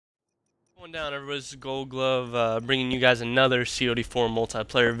Going down, everybody's Gold Glove, bringing you guys another COD4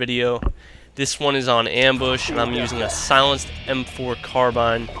 multiplayer video. This one is on ambush, and I'm using a silenced M4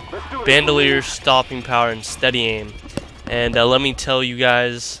 Carbine, Bandolier, stopping power, and steady aim. And let me tell you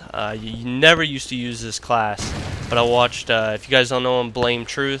guys, you never used to use this class, but I watched, if you guys don't know him, Blame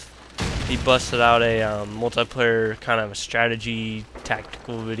Truth. He busted out a multiplayer kind of a strategy,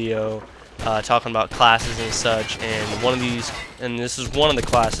 tactical video, talking about classes and such, and this is one of the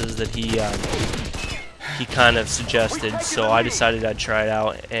classes that he kind of suggested, so I decided I'd try it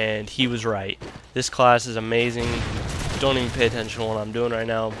out, and he was right. This class is amazing. Don't even pay attention to what I'm doing right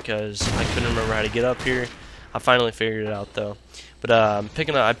now because I couldn't remember how to get up here. I finally figured it out though. But I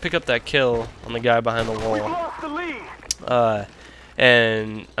pick up that kill on the guy behind the wall.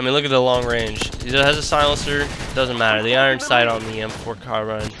 And I mean, look at the long range. It has a silencer. Doesn't matter. The iron sight on the M4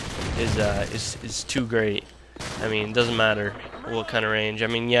 Carbine is too great. I mean, it doesn't matter what kind of range. I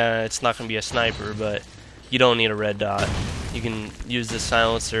mean, yeah, it's not gonna be a sniper, but you don't need a red dot. You can use the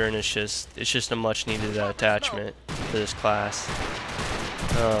silencer, and it's just a much needed attachment for this class.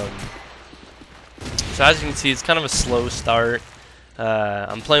 So as you can see, it's kind of a slow start.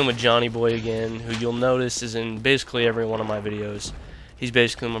 I'm playing with Johnny Boy again, who you'll notice is in basically every one of my videos. He's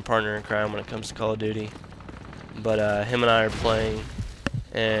basically my partner in crime when it comes to Call of Duty. But him and I are playing,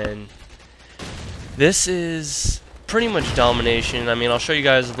 and this is pretty much domination. I mean, I'll show you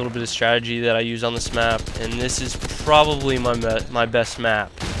guys a little bit of strategy that I use on this map, and this is probably my best map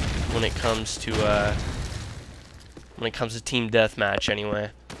when it comes to team deathmatch.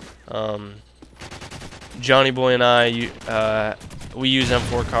 Anyway, Johnny Boy and I, we use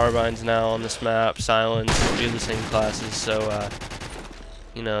M4 carbines now on this map, silence. We do the same classes, so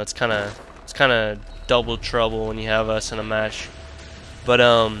you know, it's kind of double trouble when you have us in a match. But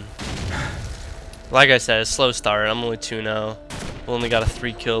like I said, it's a slow start. I'm only 2-0. We only got a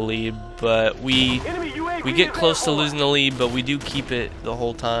 3-kill lead, but we get close to losing the lead, but we do keep it the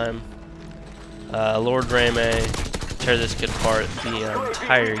whole time. Lord Rame tear this kid apart the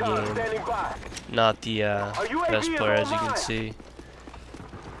entire game. Not the best player, as you can see.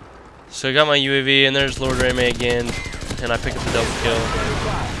 So I got my UAV, and there's Lord Rame again, and I pick up the double kill.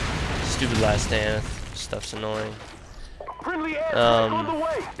 Stupid last stand stuff's annoying.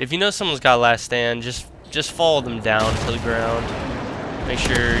 If you know someone's got last stand, just follow them down to the ground. Make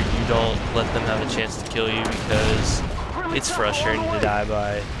sure you don't let them have a chance to kill you, because it's frustrating to die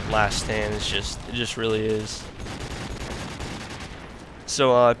by last stand. It just really is.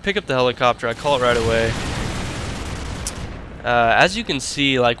 So I pick up the helicopter. I call it right away. As you can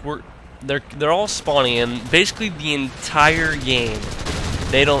see, like they're all spawning, and basically the entire game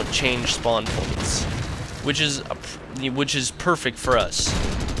they don't change spawn points, which is perfect for us,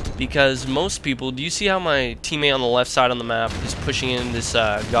 because most people, do you see how my teammate on the left side on the map is pushing in this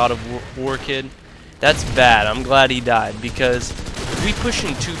God of War kid? That's bad. I'm glad he died, because if we push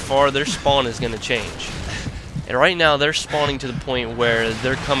in too far, their spawn is going to change. And right now they're spawning to the point where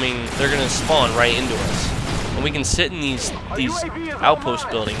they're going to spawn right into us. And we can sit in these outpost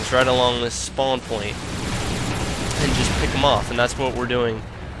buildings right along this spawn point and just pick them off, and that's what we're doing.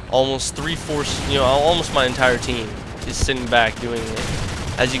 Almost 3/4, you know, almost my entire team is sitting back doing it.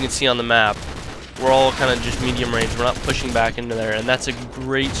 As you can see on the map, we're all kind of just medium range. We're not pushing back into there, and that's a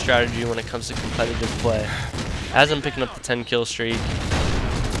great strategy when it comes to competitive play. As I'm picking up the 10 kill streak,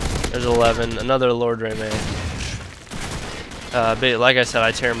 there's 11, another Lord Rame. But like I said,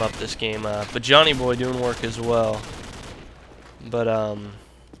 I tear him up this game. But Johnny Boy doing work as well. But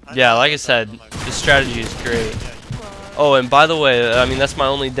yeah, like I said, the strategy is great. Oh, and by the way, I mean, that's my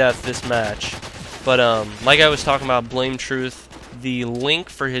only death this match. But like I was talking about Blame Truth, the link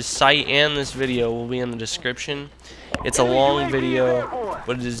for his site and this video will be in the description. It's a long video,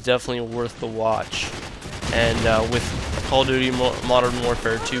 but it is definitely worth the watch. And with Call of Duty Modern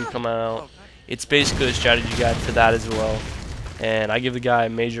Warfare 2 coming out, it's basically a strategy guide for that as well. And I give the guy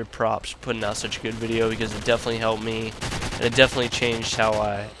major props for putting out such a good video, because it definitely helped me, and it definitely changed how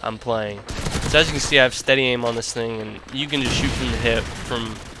I'm playing. So as you can see, I have steady aim on this thing, and you can just shoot from the hip,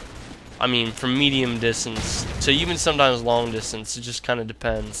 from medium distance to even sometimes long distance. It just kind of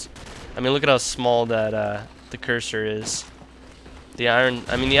depends. I mean, look at how small that the cursor is. The iron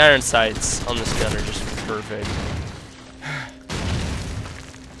sights on this gun are just perfect.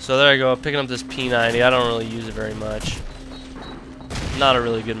 So there I go, picking up this P90. I don't really use it very much. Not a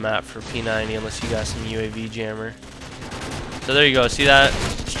really good map for P90 unless you got some UAV jammer. So there you go, see that?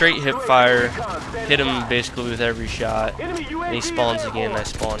 Straight hip fire, hit him basically with every shot, and he spawns again, I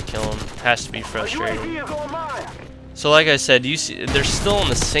spawn kill him. Has to be frustrating. So like I said, you see, they're still on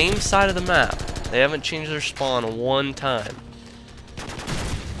the same side of the map. They haven't changed their spawn one time.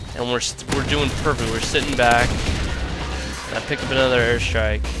 and we're doing perfect. We're sitting back, and I pick up another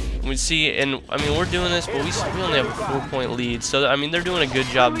airstrike. We see, and I mean, we're doing this, but we only have a 4-point lead. So I mean, they're doing a good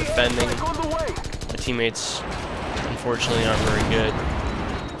job defending. My teammates, unfortunately, aren't very good.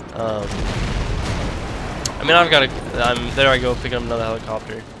 I mean, there I go, picking up another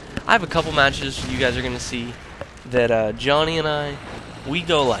helicopter. I have a couple matches you guys are gonna see that Johnny and I, we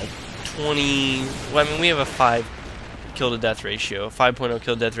go like 20. Well, I mean, we have a 5 kill to death ratio, 5.0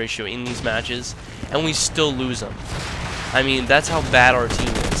 kill to death ratio in these matches, and we still lose them. I mean, that's how bad our team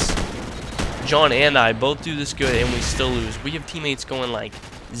is. John and I both do this good, and we still lose. We have teammates going like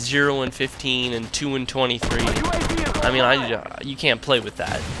 0-15 and 2-23. I mean, you can't play with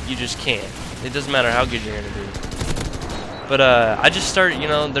that. You just can't. It doesn't matter how good you're gonna be. But I just start, you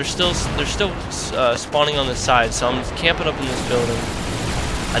know, they're still spawning on this side, so I'm camping up in this building.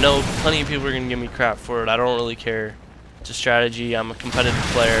 I know plenty of people are gonna give me crap for it. I don't really care. It's a strategy. I'm a competitive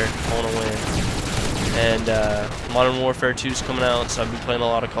player. I want to win. And Modern Warfare 2 is coming out, so I've been playing a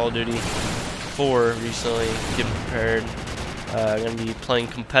lot of Call of Duty 4 recently. Getting prepared. I'm gonna be playing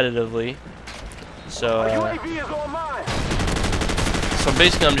competitively. So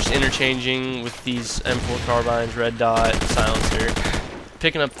basically, I'm just interchanging with these M4 carbines, red dot, silencer,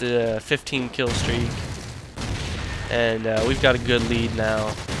 picking up the 15 kill streak, and we've got a good lead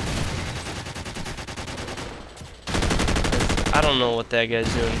now. I don't know what that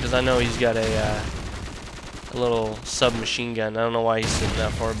guy's doing, because I know he's got a little submachine gun. I don't know why he's sitting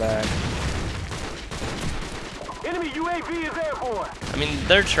that far back. Enemy UAV is airborne. I mean,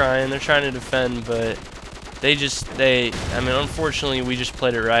 they're trying to defend, but I mean, unfortunately, we just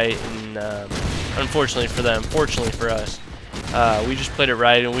played it right, and unfortunately for them, fortunately for us, we just played it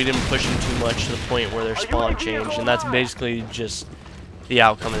right, and we didn't push them too much to the point where their spawn changed, and that's basically just the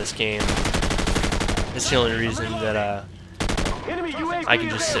outcome of this game. It's the only reason that I can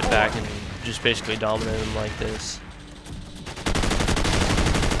just sit back and just basically dominate them like this.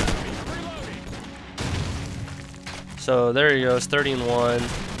 So there he goes,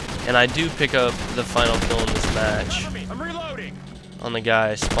 30-1. And I do pick up the final kill in this match on the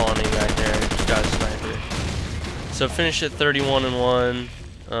guy spawning right there. Just got a sniper. So finish at 31-1.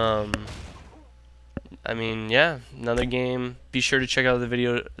 I mean, yeah, another game. Be sure to check out the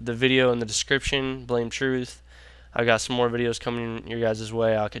video in the description. Blame Truth. I got some more videos coming your guys'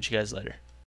 way. I'll catch you guys later.